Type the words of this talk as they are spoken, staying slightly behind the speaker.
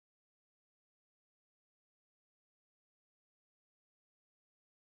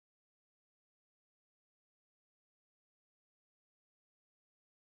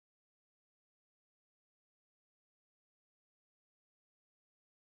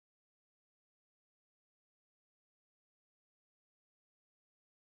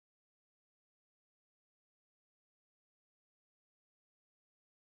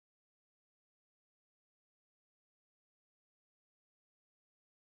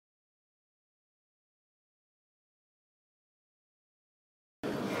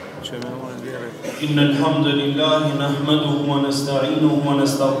إن الحمد لله نحمده ونستعينه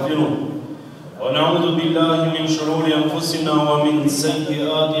ونستغفره ونعوذ بالله من شرور أنفسنا ومن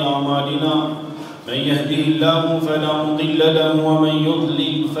سيئات أعمالنا من يهده الله فلا مضل له ومن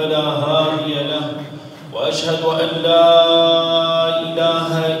يضلل فلا هادي له وأشهد أن لا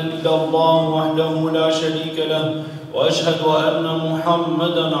إله إلا الله وحده لا شريك له وأشهد أن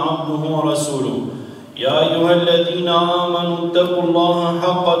محمدا عبده ورسوله يا أيها الذين آمنوا اتقوا الله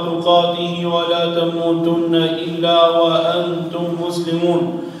حق تقاته ولا تموتن إلا وأنتم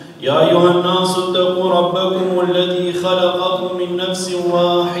مسلمون يا أيها الناس اتقوا ربكم الذي خلقكم من نفس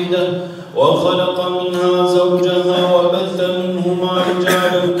واحدة وخلق منها زوجها وبث منهما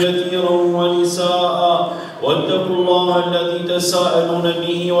رجالا كثيرا ونساء واتقوا الله الذي تساءلون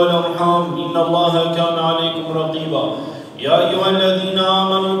به والأرحام إن الله كان عليكم رقيبا يا أيها الذين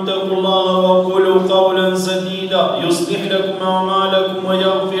آمنوا اتقوا الله وقولوا قولا سديدا يصلح لكم أعمالكم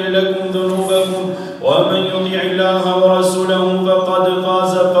ويغفر لكم ذنوبكم ومن يطع الله ورسوله فقد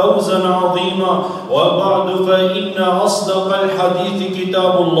فاز فوزا عظيما وبعد فإن أصدق الحديث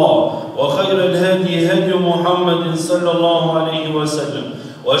كتاب الله وخير الهدي هدي محمد صلى الله عليه وسلم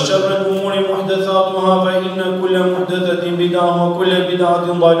وشر الأمور محدثاتها فإن كل محدثة بدعة وكل بدعة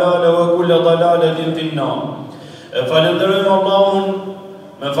ضلالة وكل ضلالة في النار. Falenderojmë Allahun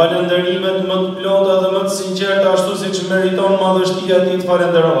me falenderimet më të plota dhe më të sinqerta ashtu siç meriton madhështia e Tij të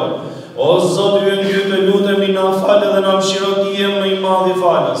falenderohet. O Zoti ynë, Ty të lutemi na fal dhe na mëshiro Ti je më i madh i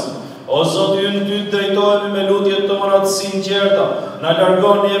falës. O Zoti ynë, Ty të drejtohemi me lutjet tona të sinqerta, na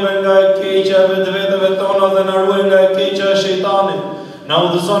largon neve nga e keqja e vetëve tona dhe na ruaj nga e keqja e shejtanit. Na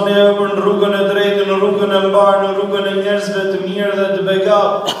udhëzon neve për në rrugën e drejtë, në rrugën e mbar, në rrugën e njerëzve të mirë dhe të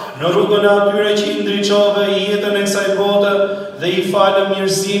begatë, në rrugën e atyre që I ndriçove jetën e kësaj bote dhe I falë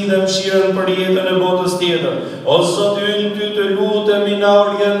mirësinë dhe mëshirën për jetën e botës tjetër. O Zoti ynë, Ty të lutemi na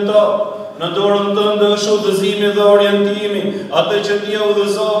oriento. Në dorën tënde është udhëzimi dhe orientimi. Atë që Ti e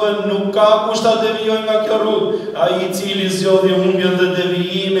udhëzove nuk ka kusht ta devijojë nga kjo rrugë. Ai I cili zgjodhi humbjen dhe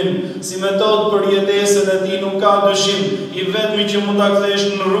devijimin si metodë për jetesën e Tij nuk ka dyshim. I vetmi që mund ta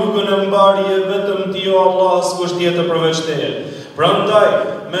kthesh në rrugën e mbar je vetëm Ti o Allah, s'kush tjetër përveç Teje. Prandaj,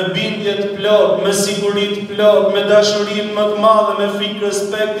 me bindje të plot, me siguri të plot, me dashuri më të madhe, me frikë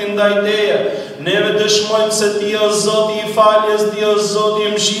respekti ndaj Teje, neve dëshmojmë se Ti o Zoti I faljes, Ti o Zoti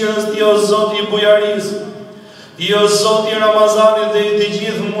I mëshirës, Ti o Zoti I bujarisë, Ti o Zoti I Ramazanit dhe I të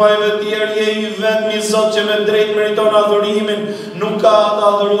gjithë muajve tjerë, je I vetmi Zot që me drejt meriton adhurimin, nuk ka të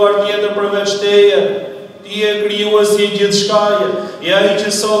adhuruar tjetër përveç Teje. Ti je krijuesi I gjithçkaje, je ai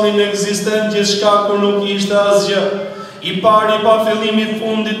që solli në ekzistent gjithçka kur nuk ishte asgjë. I pari pa fillim I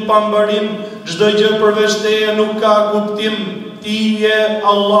fundit pa mbarim, çdo gjë përveç Teje nuk ka kuptim. Ti je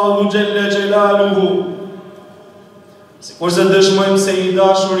Allahu Xhallaluhu. Sikurse dëshmojmë se I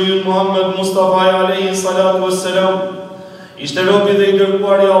dashuri ynë Muhammed Mustafa alayhi salatu wassalam ishte robi dhe I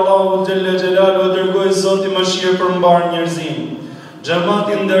dërguari I Allahu Xhallaluhu, dërgoi Zoti mëshirë për mbar njerëzimin.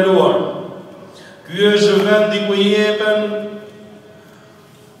 Xhamati nderuar, ky është vendi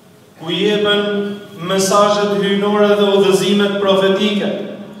ku jepen mesazhet hyjnore dhe udhëzimet profetike.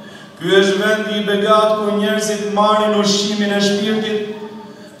 Ky është vendi I begatë ku njerëzit marrin ushqimin e shpirtit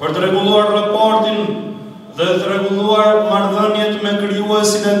për të rregulluar raportin dhe të rregulluar marrëdhëniet me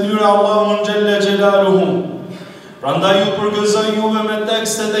krijuesin e tyre Allahun Xhallaluhu. Prandaj ju përgëzoj juve me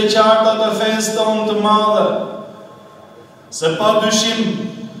tekstet e qarta të fesë tonë të madhe, se pa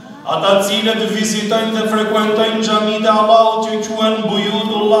dyshim ata cilët vizitojnë dhe frekuentojnë xhamitë e Allahut që quhen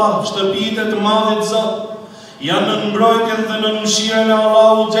Buyutullah, shtëpitë të Madhit Zot, janë në mbrojtjen dhe në mëshirën e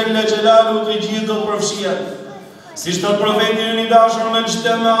Allahut Xhallaluhu të gjithë do të përfshihen. Si thot profeti I dashur me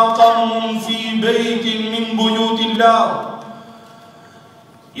Xhamia Xhura fi bejtin min buyutillah,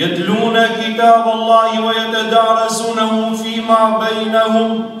 yetluna kitaballahi wa yatadarasunahu fima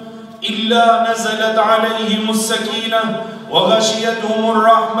bainahum illa nazalat alayhimus sakinah وغشيتهم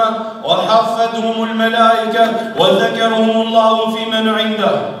الرحمة وحفتهم الملائكة وذكرهم الله في من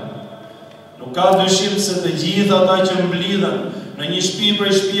عنده. Nuk ka dyshim se të gjithë ata që mblidhen në një shtëpi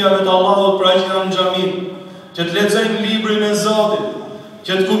prej shtëpiave të Allahut pra që janë xhami, që të lexojnë librin e Zotit,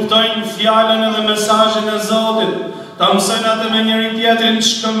 që të kuptojnë fjalën dhe mesazhin e Zotit, ta mësojnë atë me njëri tjetrin, të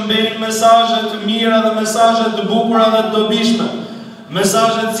shkëmbejnë mesazhe të mira dhe mesazhe të bukura dhe të dobishme.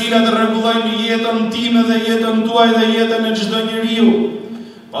 Mesazhet cilat rregullojnë jetën time dhe jetën tuaj dhe jetën e çdo njeriu.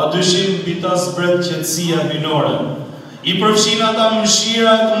 Pa dyshim mbi ta zbret qetësia hyjnore. I përfshin ata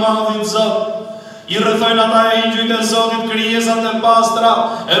mëshira e të Madhit Zot. I rrethojnë ata engjëjt e Zotit, krijesat e pastra,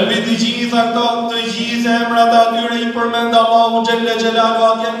 e mbi të gjitha këto, të gjithë emrat e atyre I përmend Allahu Xhallaluhu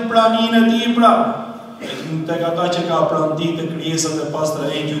atje në praninë e Tij pra. tek ata që ka pranë tij të krijesat e pastra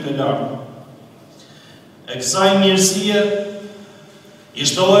e gjyt e lartë. E kësaj mirësie i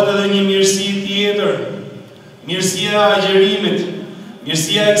shtohet edhe një mirësi tjetër, mirësia e agjerimit,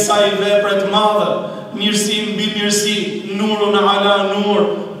 mirësia e kësaj vepre të madhe, mirësi mbi mirësi, nurun ala nur,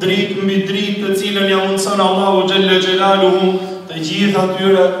 dritë mbi dritë, të cilën ja mundson Allahu xhalla xhelaluhu të gjithë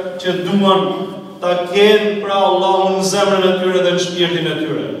atyre që duan ta kenë pra Allahun në zemrën e tyre dhe në shpirtin e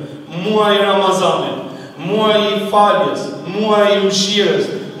tyre. Muaji i Ramazanit, muaji i faljes, muaji i mëshirës,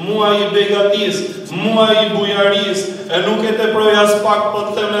 muaji i begatisë, muaji i bujarisë, e nuk e teproj as pak, po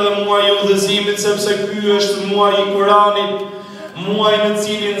të them edhe muaji i udhëzimit, sepse ky është muaji i Kuranit, muaji në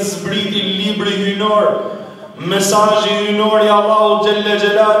cilin zbriti libri hyjnor, mesazhi hyjnor i Allahut xhalla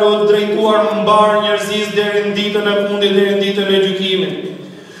xhelaluhu drejtuar mbar njerëzis deri në ditën e fundit, deri në ditën e gjykimit.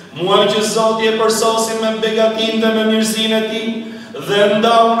 Muaj që Zoti e përsosi me begatin dhe me mirësinë e tij, dhe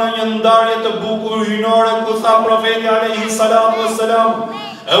ndau në një ndarje të bukur hyjnore ku tha profeti alayhi salatu wassalam,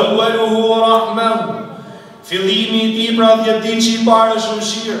 awwaluhu rahman, fillimi i tij pra 10 ditë që i parë është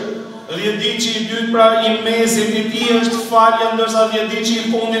mëshirë, 10 ditë që i dytë pra i mesit i tij është falje, ndërsa 10 ditë që i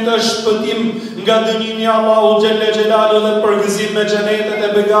fundit është shpëtim nga dënimi i Allahut xhalla xhelalu dhe përgëzim me xhenetet e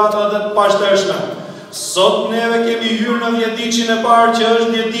begata dhe të pashtershme. Sot neve kemi hyrë në 10 ditën e parë që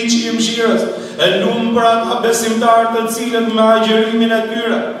është 10 ditë i mëshirës, e lumë për ata besimtarë të cilët me agjerimin e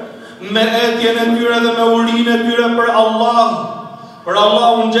tyre, me etjen e tyre dhe me urinë e tyre për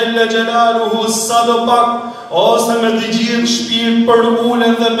Allahun xhalla xhelaluhu sado pak, ose me të gjithë shpirt për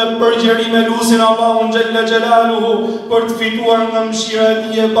ulen dhe me percjellim e lusin Allahun xhalla xhelaluhu për të fituar nga mëshira e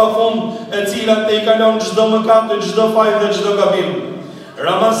tij e pafund, e cila te i kalon çdo mëkat, çdo fajë dhe çdo gabim.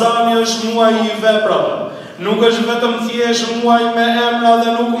 Ramazani është muaji i veprave, nuk është vetëm thjesht muaj me emra dhe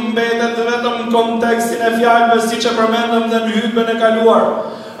nuk mbetet vetëm në kontekstin e fjalëve siç e përmendëm dhe në hutben e kaluar.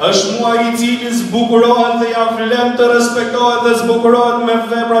 Është muaj i cili zbukurohet dhe ja vlen të respektohet dhe zbukurohet me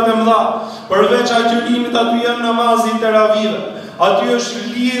veprat e mëdha. Përveç agjerimit aty janë namazi i teravive. Aty është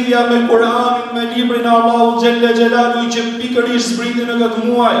lidhja me Kur'anin, me librin e Allahut xhalla xhelaluhu që pikërisht zbriti në këtë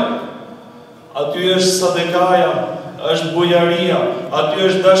muaj. Aty është sadekaja, është bujaria, aty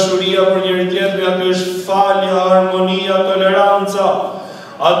është dashuria për njëri tjetrin, aty është falja, harmonia, toleranca,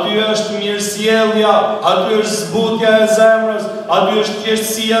 aty është mirësjellja, aty është zbutja e zemrës, aty është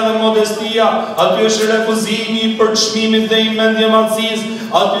thjeshtësia dhe modestia, aty është refuzimi i përçmimit dhe i mendjematësisë,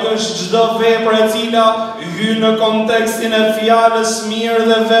 aty është çdo vepër e cila hyn në kontekstin e fjalës mirë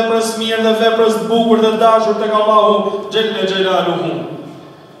dhe veprës mirë dhe veprës të bukur dhe dashur tek Allahu xhalla xhelaluhu.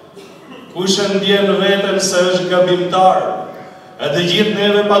 Kush e ndjen veten se është gabimtar, e të gjithë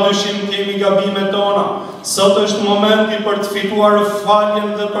neve padyshim kemi gabimet tona. Sot është momenti për të fituar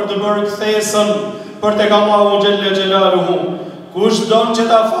faljen dhe për të bërë kthesën për tek Allahu xhalla xhelaluhu. Kush don që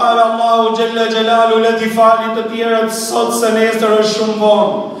ta falë Allahu xhalla xhelaluhu, le t'i falë të tjerët sot se nesër është shumë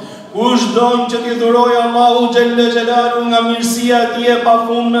vonë. Kush don që t'i dhurojë Allahu xhalla xhelaluhu nga mirësia e tij e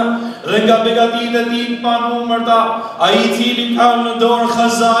pafundme dhe nga begatitë e tij pa numërta, ai i cili ka në dorë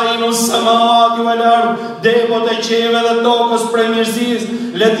khazainus samawati wal ard, depot e qiellit dhe tokës prej mirësisë,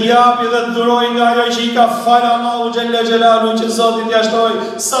 le t'i japi dhe të dhurojë nga ajo që i ka falë Allahu xhalla xhelaluhu, që Zoti t'i jashtoj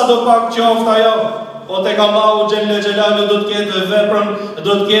sado pak qoftë ajo. Po tek Allahu xhalla xhelaluhu do të ketë veprën,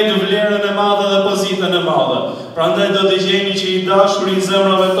 do të ketë vlerën e madhe dhe pozitën e madhe. Prandaj do të gjeni që i dashuri i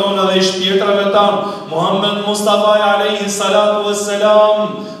zemrave tona dhe i shpirtrave tanë, Muhammed Mustafa alayhi salatu wassalam,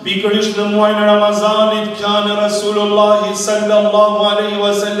 pikërisht në muajin e Ramazanit, kana Rasulullah sallallahu alaihi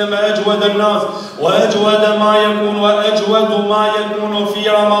wasallam ajwad an-nas wa ajwad ma yakunu fi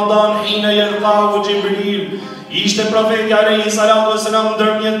Ramadan hina yalqahu Jibril. Ishte profeti alayhi salatu wassalam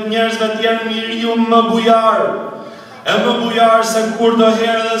ndërmjet njerëzve të tjerë njeriu më bujar, e më bujar se kur do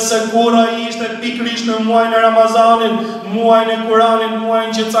herë dhe se kur ai ishte pikërisht në muajin e Ramazanit, muajin e Kuranit,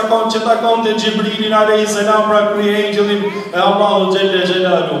 muajin që takonte Xhibrilin alayhi salam, pra kryeangjëllin e Allahut xhalla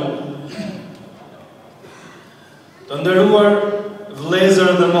xhelaluhu. Të nderuar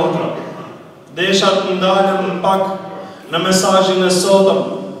vlezer dhe motra, desha të ndalem pak në mesazhin e sotëm,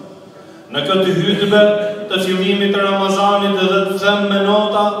 në këtë hutbe të fillimit të Ramazanit, dhe të them me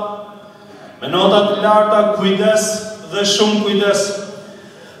nota të larta kujdes dhe shumë kujdes.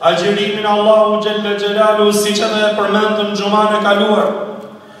 Agjerimin Allahu xhalla xhelaluhu, siç edhe e përmendëm xhuman e kaluar,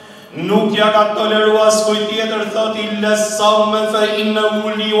 nuk ja ka toleruar askujt tjetër, thoti la sawma fa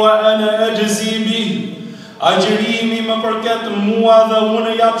innahu li wa ana ajzi bih. Agjerimi më përket mua dhe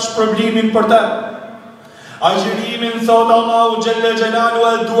unë jap shpërblimin për të. Agjerimin, thot Allahu xhalla xhelaluhu,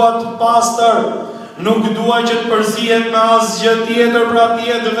 e dua të pastër, nuk dua që të përzihet me asgjë tjetër për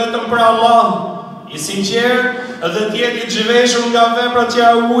atje dhe vetëm për Allah. i sinqert edhe të jetë i zhveshur nga veprat që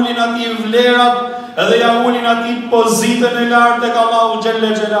ja ulin atij vlerat edhe ja ulin atij pozitën e lartë tek Allahu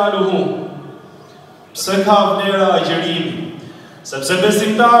xhelle xhelaluhu. Pse ka vlera agjërimi? Sepse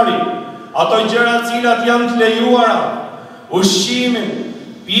besimtari, ato gjëra të cilat janë të lejuara, ushqimin,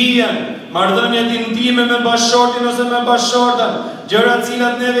 pijen, marrëdhëniet intime me bashortin ose me bashortën, gjëra të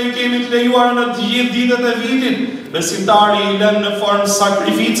cilat neve i kemi të lejuara në të gjithë ditët e vitit, besimtari i lën në formë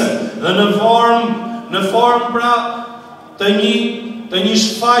sakrifice dhe në formë pra të një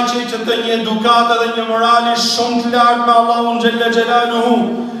shfaqje që të një edukate dhe një morali shumë të lartë me Allahun xhelle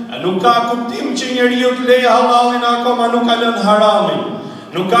xhelaluhu. Nuk ka kuptim që njeriu të lejë halalin akoma nuk ka lënë haramin.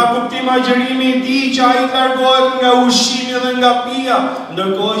 Nuk ka kuptim agjërimi i tij që ai largohet nga ushqimi dhe nga pija,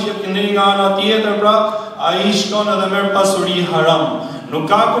 ndërkohë që nga ana tjetër pra ai shkon edhe merr pasuri haram. Nuk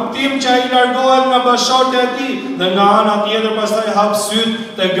ka kuptim që ai largohet nga bashortja e tij dhe nga ana tjetër pastaj hap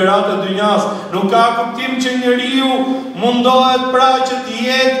syt te gratë e dynjas. Nuk ka kuptim që njeriu mundohet pra që të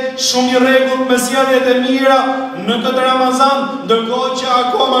jetë shumë i rregullt me sjelljet e mira në këtë Ramazan, ndërkohë që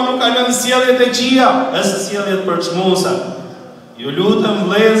akoma nuk ka lënë sjelljet e këqija, as sjelljet përçmuese. Ju lutem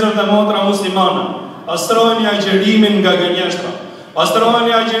vlezer dhe motra muslimane, pastrojeni agjërimin nga gënjeshtra,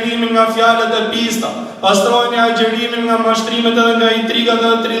 pastrojeni agjërimin nga fjalët e pista, pastrojeni agjërimin nga mashtrimet edhe nga intrigat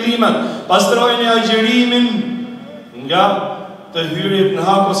dhe tridhimet, pastrojeni agjërimin nga të hyrjet në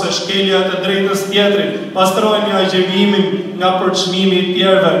hak ose shkelja të drejtës tjetrit, pastrojeni agjërimin nga përçmimi i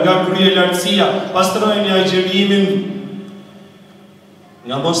tjerëve, nga kryelartësia, pastrojeni agjërimin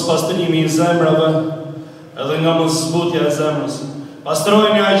nga mos pastrimi i zemrave edhe nga mos zbutja e zemrës.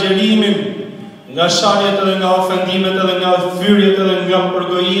 Pastrojeni agjërimin nga sharjet edhe nga ofendimet edhe nga fyrjet edhe nga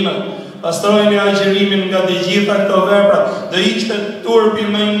përgojimet. Pastrojeni agjërimin nga të gjitha këto vepra dhe hiqte turpi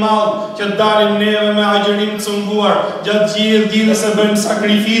më i madh që dalim neve me agjërim të cunguar gjatë gjithë ditës e bëjmë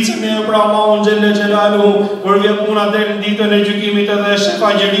sakrificë neve për Allahun xhelle xhelaluhu kur vjen puna deri në ditën e gjykimit edhe shef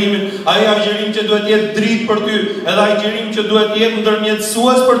agjërimin, ai agjërim që duhet të jetë dritë për ty, edhe agjërim që duhet të jetë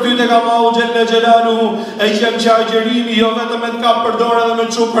ndërmjetësues për ty tek Allahu xhelle xhelaluhu, e që agjërimi jo vetëm të ka përdorë edhe me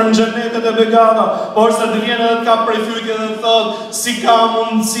çup për në xhenetet e begata, por sa të vjen edhe të ka prej fytyrë dhe të thotë si ka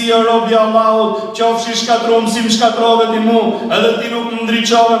mundësi o rob Allahut, qofshi shkatruam si më shkatrove ti mu, edhe ti nuk më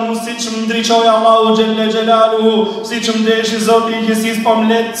ndriqove mu si që më ndriqove Allahu xhelle xhelaluhu, si që më deshi Zoti i gjithësisë, po më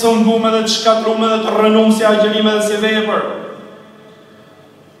letë të cungum edhe të shkatrum edhe të rënum si agjërim edhe si vepër.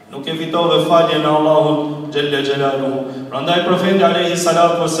 Nuk evitove falje në Allahut xhelle xhelaluhu. Prandaj profeti alayhi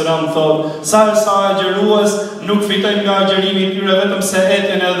salatu wassalam thot, sa agjërues nuk fitojnë nga agjërimi i tyre vetëm se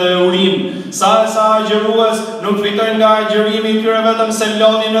eten edhe urin. Sa agjërues nuk fitojnë nga agjërimi i tyre vetëm se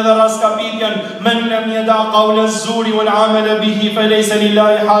lodhin edhe raskapitjen. Men lam yada qawla az-zuri wal 'amala bihi falaysa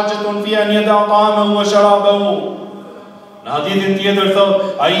lillahi hajatun fi an yada ta'amahu wa sharabahu. Në hadithin tjetër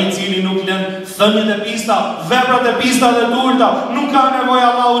thot, ai i cili nuk lën thënjet e pista, veprat e pista dhe të ulta, nuk ka nevojë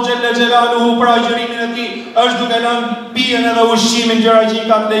Allahu xhelle xhelaluhu për agjërimin e tij, është duke lënë pijen edhe ushqimin, gjëra që i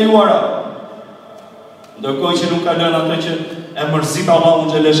ka të lejuara. Ndërkohë që nuk ka lënë ato që e mërzit Allahu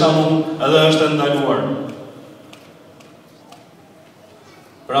xhelle xhelaluhu edhe është ndaluar.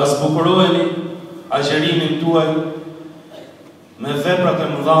 Pra zbukurojeni agjërimin tuaj me veprat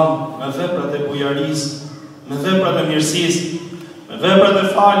e mëdha, me veprat e bujarisë, me veprat e mirësisë, me veprat e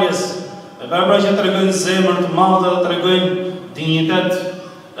faljes, me veprat që tregojnë zemër të madhe dhe tregojnë dinjitet,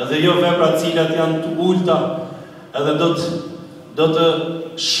 edhe jo veprat cilat janë të ulta, edhe do të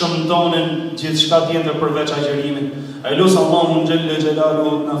shëmtonin gjithçka tjetër përveç agjërimit. Ai lut Allahun xhelle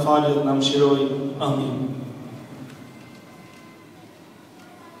xhelaluhu na falë dhe na mëshiroj. Amin.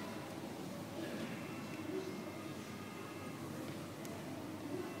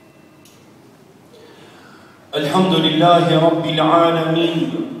 الحمد لله رب العالمين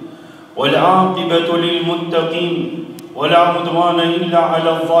والعاقبة للمتقين ولا عدوان إلا على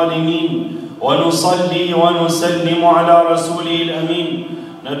الظالمين ونصلي ونسلم على رسوله الأمين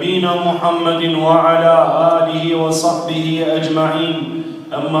نبينا محمد وعلى آله وصحبه أجمعين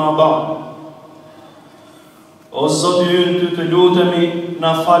أما بعد. O Zoti ynë ty të lutemi,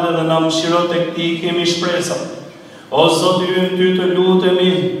 na falë dhe na mëshiro tek ti kemi shpresa. O Zoti ynë ty të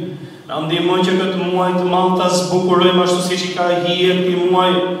lutemi, na ndihmoj që këtë muaj të madh ta zbukurojmë ashtu siç i ka hije këtij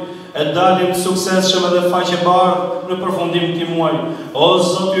muaj, e dalim suksesshëm edhe faqebar në përfundim të këtij muaji. O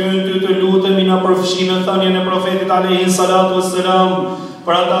Zoti ynë ty të lutemi na përfshi në thënien e profetit alayhi salatu wassalam,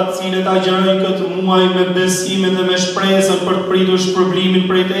 për ata të cilët agjerojnë këtë muaj me besime dhe me shpresën për të pritur shpërblimin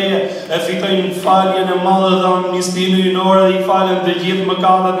prej Teje, e fitojnë faljen e madhe dhe amnistinë hyjnore dhe i falen të gjithë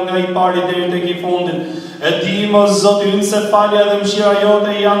mëkatet nga i pari deri tek i fundit. E dim o Zoti ynë se falja dhe mëshira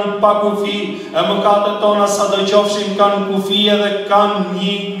jote janë pa kufi, e mëkatet tona sado qofshin kanë kufi edhe kanë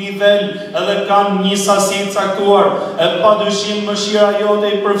një nivel, edhe kanë një sasi të caktuar, e padyshim mëshira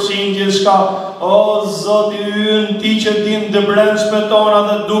jote i përfshin gjithçka. O Zoti ynë, Ti që din të brendshme tona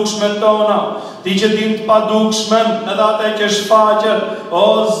dhe dukshme tona, Ti që din të padukshme edhe ate që shfaqet, o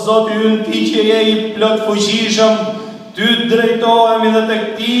Zoti ynë, Ti që je i plot fuqishëm, Ty drejtohemi dhe tek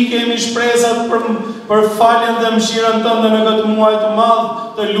Ti kemi shpresat për faljen dhe mëshirën tënde në këtë muaj të madh.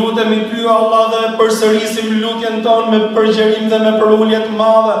 Të lutemi Ty, Allah, dhe përsërisim lutjen tonë me percjellim dhe me përulje të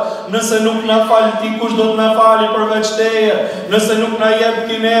madhe. Nëse nuk na fal Ti, kush do të na fali përveç Teje? Nëse nuk na jep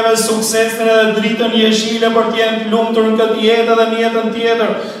Ti neve suksesin edhe dritën jeshile për të jenë të lumtur në këtë jetë dhe në jetën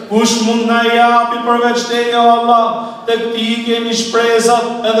tjetër, kush mund na japi përveç Teje, o Allah? Tek Ti kemi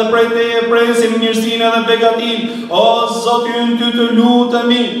shpresat, edhe prej Teje presim mirësinë edhe begatinë. O Zoti ynë, Ty të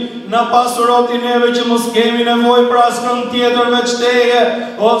lutemi, na pasuroti neve që mos kemi nevojë për asnjë tjetër veç Teje.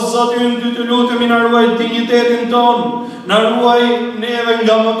 O Zoti ynë, Ty të lutemi, na ruaj dinjitetin ton, na ruaj neve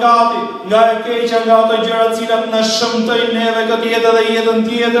nga mëkati, nga e keqja, nga ato gjëra të cilat na shëmtojnë neve këtë jetë dhe jetën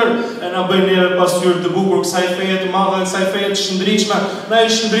tjetër, e na bëjnë neve pasqyrë të bukur kësaj feje të madhe, kësaj feje të shëndritshme. Na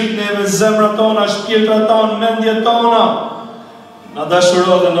i shëndrit neve zemrat tona, shpirtrat tona, mendjet tona. Na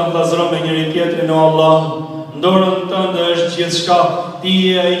dashuro dhe na vllazëro me njëri tjetrin, o Allah. Dorën tënde është gjithçka. Ti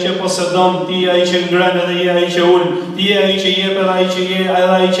je ai që posedon, Ti je ai që ngren edhe je ai që ul, Ti je ai që jep edhe ai që je,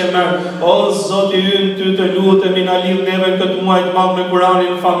 edhe ai që merr. O Zoti ynë, Ty të lutemi, na lidh neve këtë muaj të madh me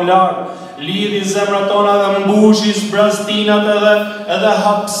Kur'anin famlar. Lidhi zemrat tona dhe mbushi zbrastinat edhe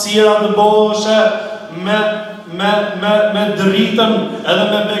hapësirat boshe me dritën edhe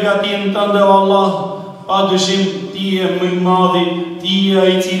me begatinë tënde, o Allah. Padyshim Ti je më i madhi, Ti je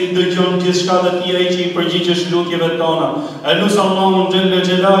ai i cili dëgjon gjithçka dhe Ti je ai që i përgjigjesh lutjeve tona. Elus Allahun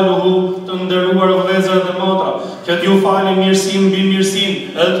Xhallaluhu, të nderuar vlezer dhe motra, që t'ju fali mirësim mbi mirësim,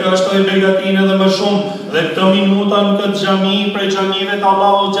 edhe t'ju ashtoj begatinë edhe më shumë, dhe këtë minuta në këtë xhami prej xhamive të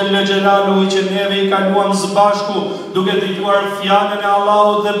Allahut Xhallaluhu që neve i kaluam së bashku, duke dëgjuar fjalën e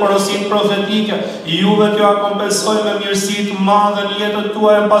Allahut dhe porosinë profetike, juve t'ju akompensoj me mirësi të madhe në jetën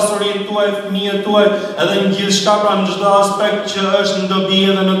tuaj, në pasurinë tuaj, fëmijët tuaj, edhe në gjithçka, pra në çdo aspekt që është në dobi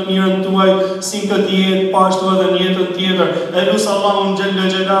edhe në të mirën tuaj, si në këtë jetë, pashtu edhe në jetën tjetër. Elus Allahun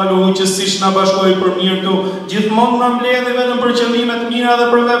Xhallaluhu që siç na bashkoi për mirë tu, gjithmonë na mbledhi vetëm për qëllime të mira dhe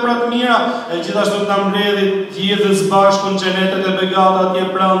për vepra të mira, e gjithashtu na mbledhi gjithë së bashku në xhenetet e begata, atje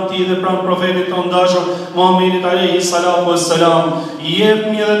pranë Ti dhe pranë profetit ton dashur Muhamedit alayhi salatu wassalam.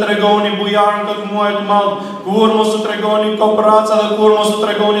 Jepni dhe tregoni bujarën këtë muaj të madh, kur mos u tregoni kopraca dhe kur mos u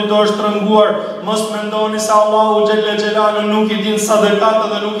tregoni dorë shtrënguar, mos mendoni se Allahu Xhallaluhu nuk i din sadekat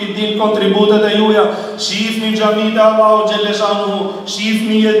dhe nuk i din kontributet e juaja. Shifni xhamit e Allahu Xhallaluhu,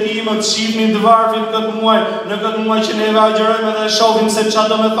 shifni jetimët, shifni të varfrit këtë muaj, në këtë muaj që neve agjerojmë dhe shohim se çfarë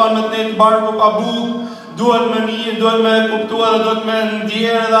do të thonë me të nejtë barku pa bukë. Duhet me mirë, duhet me kuptua dhe duhet me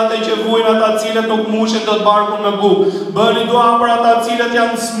ndjerë edhe ate që vujnë ata cilët nuk mushin do të barkun me bukë. Bëni dua për ata cilët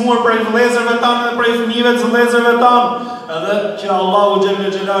janë smur prej vlezërve tanë dhe prej fëmijëve të vlezërve tanë, edhe që Allahu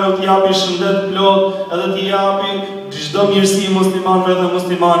Xhallaluhu t'i japi shëndet plot, edhe t'i japi çdo mirësi muslimanëve dhe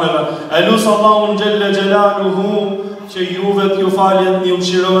muslimaneve. Elus Allahun Xhallaluhu që juve t'ju faljet një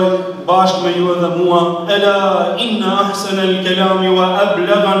mshiroj bashkë me ju edhe mua. Ela inna ahsana al-kalami wa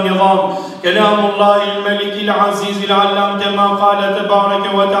ablagha an-nizam kalamullahi al-maliki al-azizi al-allam kama qala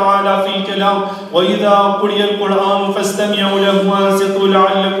tabaraka wa ta'ala fi al-kalam wa idha quriya al-Qur'an fastami'u lahu wa ansitu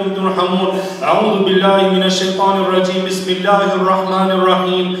la'allakum turhamun. A'udhu billahi minash shaitanir rajim. Bismillahir rahmanir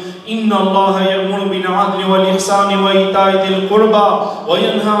rahim. Inna Allaha ya'muru bil 'adli wal ihsani wa ita'i dhil qurba wa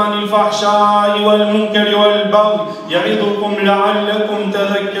yanha 'anil fahsha'i wal munkari wal baghi ya'idukum la'allakum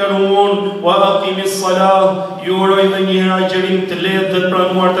tadhakkarun wa aqimis salah. Ju uroj dhe një herë agjerim të lehtë dhe të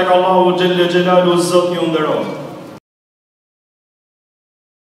pranuar tek Allahu Xhallaluhu, Zoti ju nderoj.